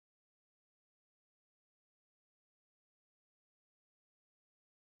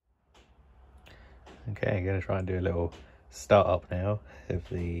Okay, I'm going to try and do a little start up now of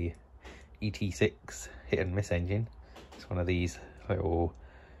the ET6 hit and miss engine. It's one of these little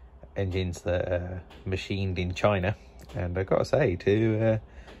engines that are machined in China, and I've got to say, to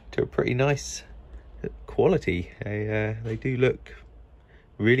a pretty nice quality. They do look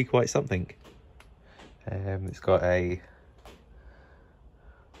really quite something. It's got a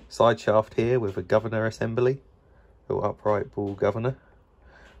side shaft here with a governor assembly, little upright ball governor,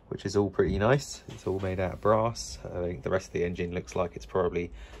 which is all pretty nice. It's all made out of brass. I think the rest of the engine looks like it's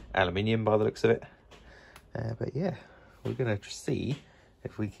probably aluminium by the looks of it. But yeah, we're going to see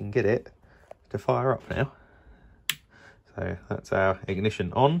if we can get it to fire up now. So that's our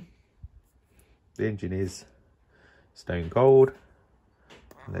ignition on. The engine is stone cold.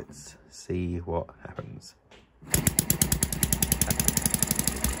 Let's see what happens.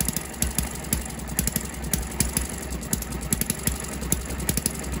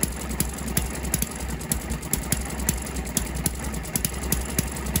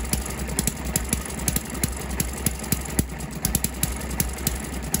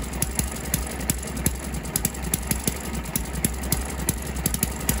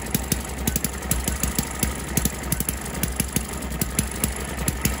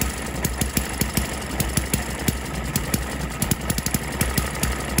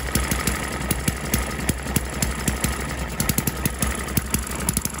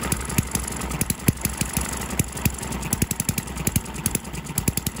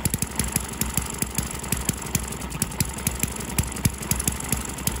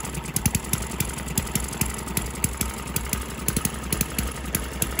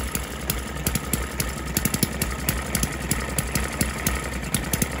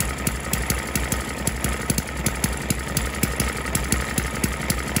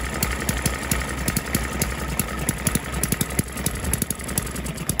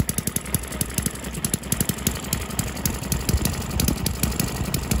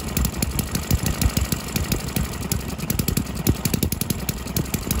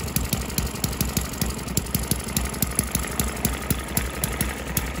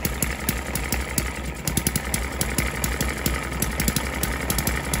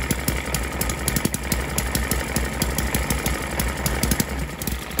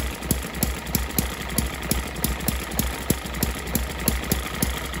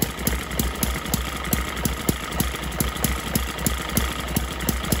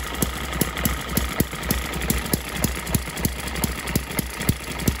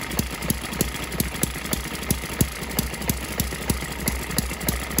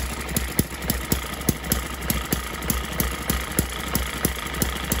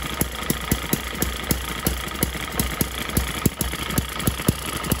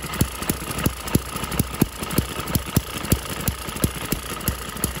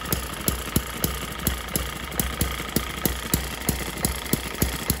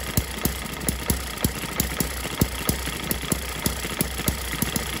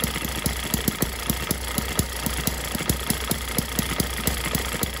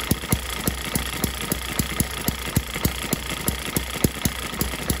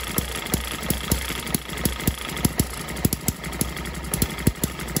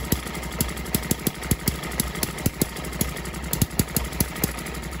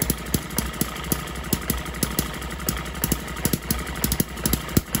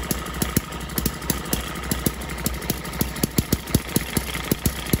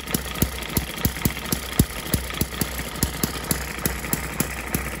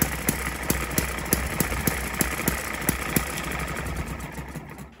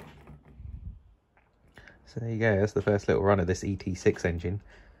 So there you go, that's the first little run of this ET6 engine.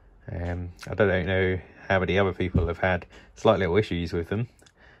 I don't know how many other people have had slight little issues with them,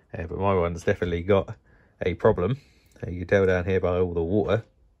 but my one's definitely got a problem. You can tell down here by all the water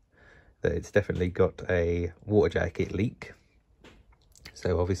that it's definitely got a water jacket leak.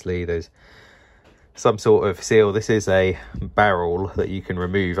 So obviously there's some sort of seal. This is a barrel that you can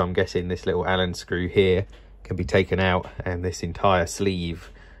remove. I'm guessing this little Allen screw here can be taken out, and this entire sleeve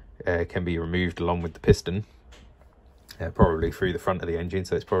can be removed along with the piston, probably through the front of the engine.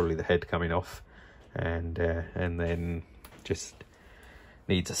 So it's probably the head coming off, and then just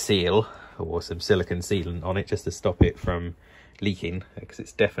needs a seal or some silicone sealant on it just to stop it from leaking, because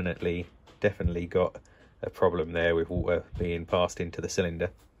it's definitely got a problem there with water being passed into the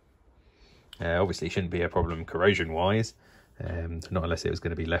cylinder. Obviously shouldn't be a problem corrosion wise, not unless it was going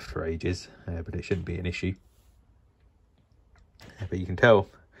to be left for ages, but it shouldn't be an issue. But you can tell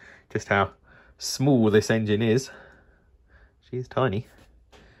just how small this engine is. She is tiny,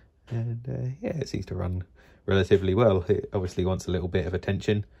 and yeah, it seems to run relatively well. It obviously wants a little bit of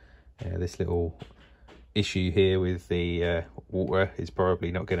attention. This little issue here with the water is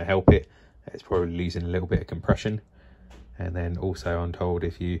probably not going to help it. It's probably losing a little bit of compression. And then also I'm told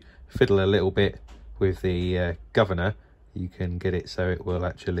if you fiddle a little bit with the governor, you can get it so it will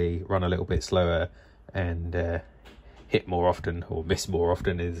actually run a little bit slower and hit more often, or miss more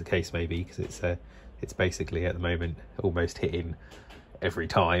often as the case may be, because it's basically at the moment almost hitting every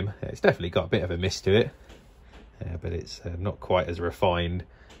time. It's definitely got a bit of a miss to it, but it's not quite as refined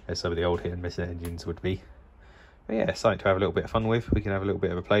as some of the old hit and miss engines would be. But yeah, something to have a little bit of fun with. We can have a little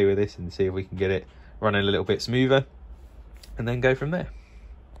bit of a play with this and see if we can get it running a little bit smoother, and then go from there.